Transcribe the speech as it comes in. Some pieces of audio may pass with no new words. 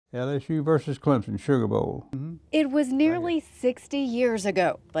LSU versus Clemson, Sugar Bowl. It was nearly 60 years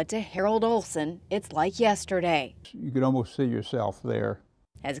ago, but to Harold Olson, it's like yesterday. You could almost see yourself there.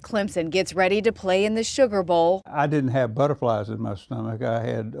 As Clemson gets ready to play in the Sugar Bowl, I didn't have butterflies in my stomach. I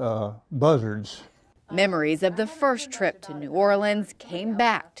had buzzards. memories of the first trip to New Orleans came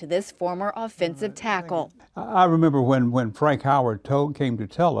back to this former offensive tackle. I remember when Frank Howard came to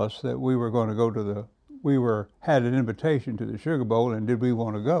tell us that we were going to go to had an invitation to the Sugar Bowl, and did we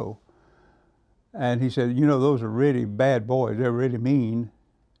want to go? And he said, you know, those are really bad boys. They're really mean.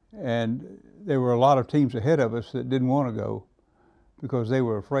 And there were a lot of teams ahead of us that didn't want to go because they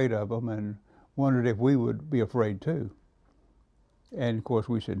were afraid of them and wondered if we would be afraid too. And of course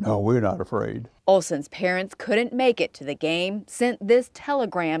we said, no, we're not afraid. Olson's parents couldn't make it to the game, sent this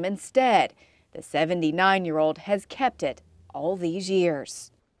telegram instead. The 79-year-old has kept it all these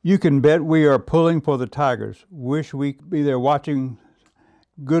years. You can bet we are pulling for the Tigers. Wish we could be there watching.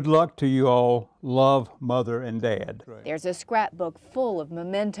 Good luck to you all. Love, Mother and Dad. There's a scrapbook full of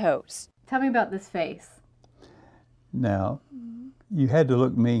mementos. Tell me about this face. Now, you had to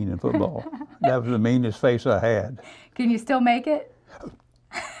look mean in football. That was the meanest face I had. Can you still make it?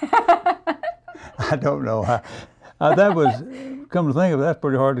 I don't know. That was, come to think of it, that's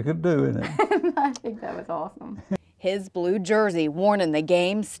pretty hard to do, isn't it? I think that was awesome. His blue jersey worn in the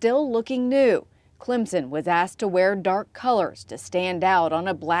game still looking new. Clemson was asked to wear dark colors to stand out on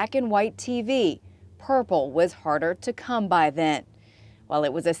a black and white TV. Purple was harder to come by then. While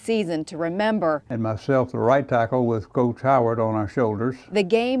it was a season to remember, And myself, the right tackle, with Coach Howard on our shoulders. the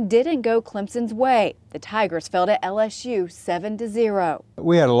game didn't go Clemson's way. The Tigers fell to LSU 7-0.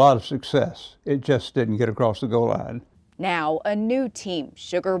 We had a lot of success. It just didn't get across the goal line. Now a new team,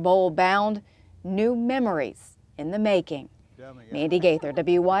 Sugar Bowl bound, new memories in the making. Mandy Gaither,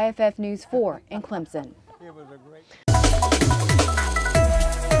 WYFF News 4 in Clemson. It was a great